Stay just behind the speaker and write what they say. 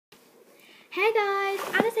Hey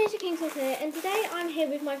guys, Anastasia Kingsworth here, and today I'm here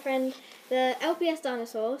with my friend, the LPS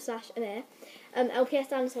Dinosaur / Amir, LPS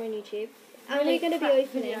Dinosaur on YouTube, and we're going to be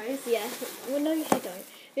opening. Videos. Yeah, well no you don't.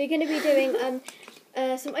 We're going to be doing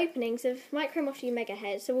some openings of Micro Moshi Mega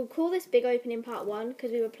Heads. So we'll call this big opening part 1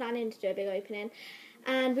 because we were planning to do a big opening,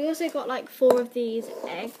 and we also got like 4 of these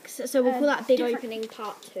eggs, so we'll call that big opening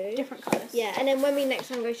part 2. Different colours. Yeah, and then when we next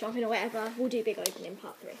time go shopping or whatever, we'll do big opening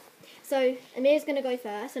part 3. So Amir's going to go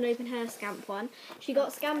first and open her Scamp one. She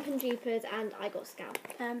got Scamp and Jeepers, and I got Scamp.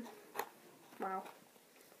 Wow.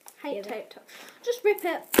 Hate tape. Just rip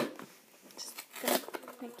it.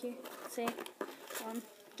 Thank you. See what I'm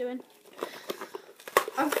doing.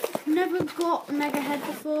 I've never got Mega Head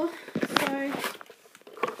before, so you're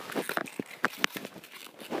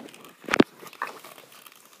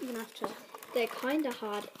going to have to. They're kind of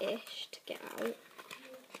hard-ish to get out.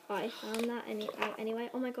 I found that out anyway.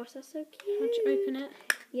 Oh my gosh, that's so cute. How'd you open it?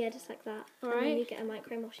 Yeah, just like that. Alright. And then you get a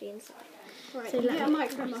Micro Moshi inside. Right, so you get a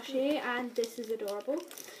Micro Moshi, and this is adorable.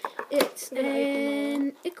 It's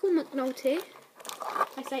an Ickle McNulty.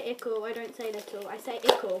 I say Ickle, I don't say little. I say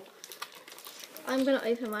Ickle. I'm going to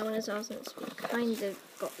open my one as well, since we kind of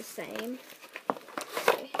got the same.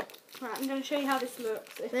 Okay. Right, I'm going to show you how this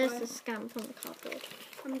looks. There's the Scamp on the cardboard.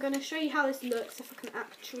 I'm going to show you how this looks if I can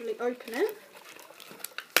actually open it.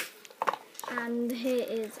 And here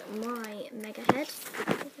is my Mega Head.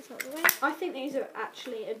 Take this out of the way. I think these are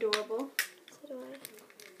actually adorable. So do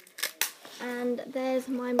I. And there's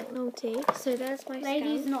my McNulty. So there's my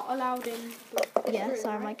Lady's Scamp. not allowed in the Yeah, room,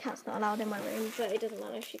 sorry, right? my cat's not allowed in my room, but it doesn't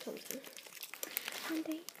matter if she comes in. And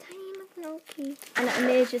a tiny McNulty. And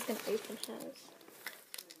Amir's just going to open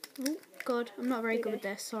hers. Oh, God, I'm not very good with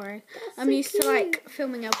this, sorry. That's I'm so used cute. to like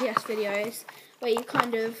filming LPS videos where you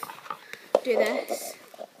kind of do this.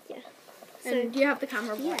 Yeah. And you have the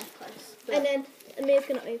camera yeah. right close. And then Amir's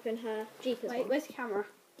going to open her Jeepers Wait, one. where's the camera?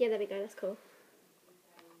 Yeah, there we go, that's cool.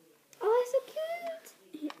 Oh, that's so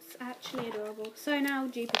cute. It's actually adorable. So now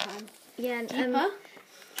Jeeper time. Yeah, and Jeeper?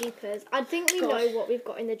 Jeepers. I think we know what we've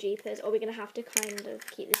got in the Jeepers, or we're going to have to kind of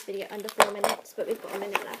keep this video under 4 minutes, but we've got a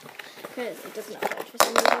minute left, because it doesn't upload for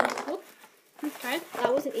some reason. Oh, okay.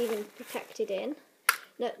 That wasn't even protected in.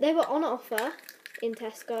 No, they were on offer in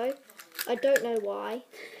Tesco. I don't know why.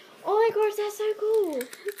 Oh my gosh, that's so cool.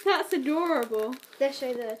 That's adorable. Let's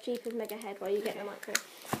show the Jeepers Mega Head while you get the micro.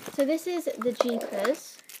 So this is the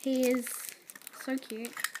Jeepers. He is so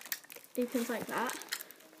cute. Opens like that.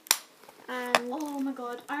 And oh my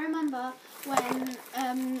God, I remember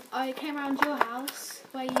when I came around your house,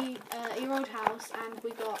 where your old house, and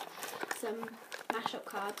we got some mashup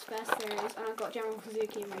cards, first series, and I got General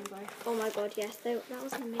Suzuki and Rainbow. oh my god, yes, that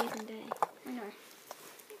was an amazing day. I know.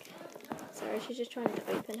 Sorry, she's just trying to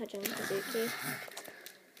open her General Suzuki.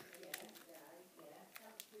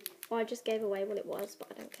 Well, I just gave away what it was, but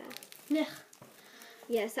I don't care. Yeah.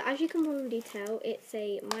 Yeah, so as you can probably tell, it's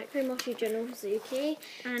a Micro Moshi General Suzuki.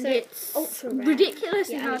 And so it's ultra rare.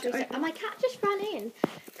 ridiculously Yeah, hard to open. and my cat just ran in.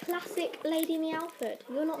 Classic Lady Meowford.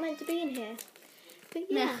 You're not meant to be in here. But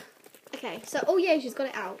yeah. Nah. Okay, so, oh yeah, she's got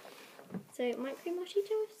it out. So, Micro Moshi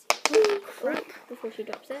General Suzuki. Crap. Before she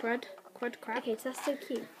drops it. Quad crap. Okay, so that's so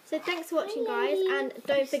cute. So thanks for watching, guys, and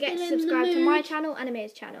don't forget to Still in the subscribe to mood. my channel and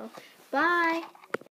Amir's channel. Bye!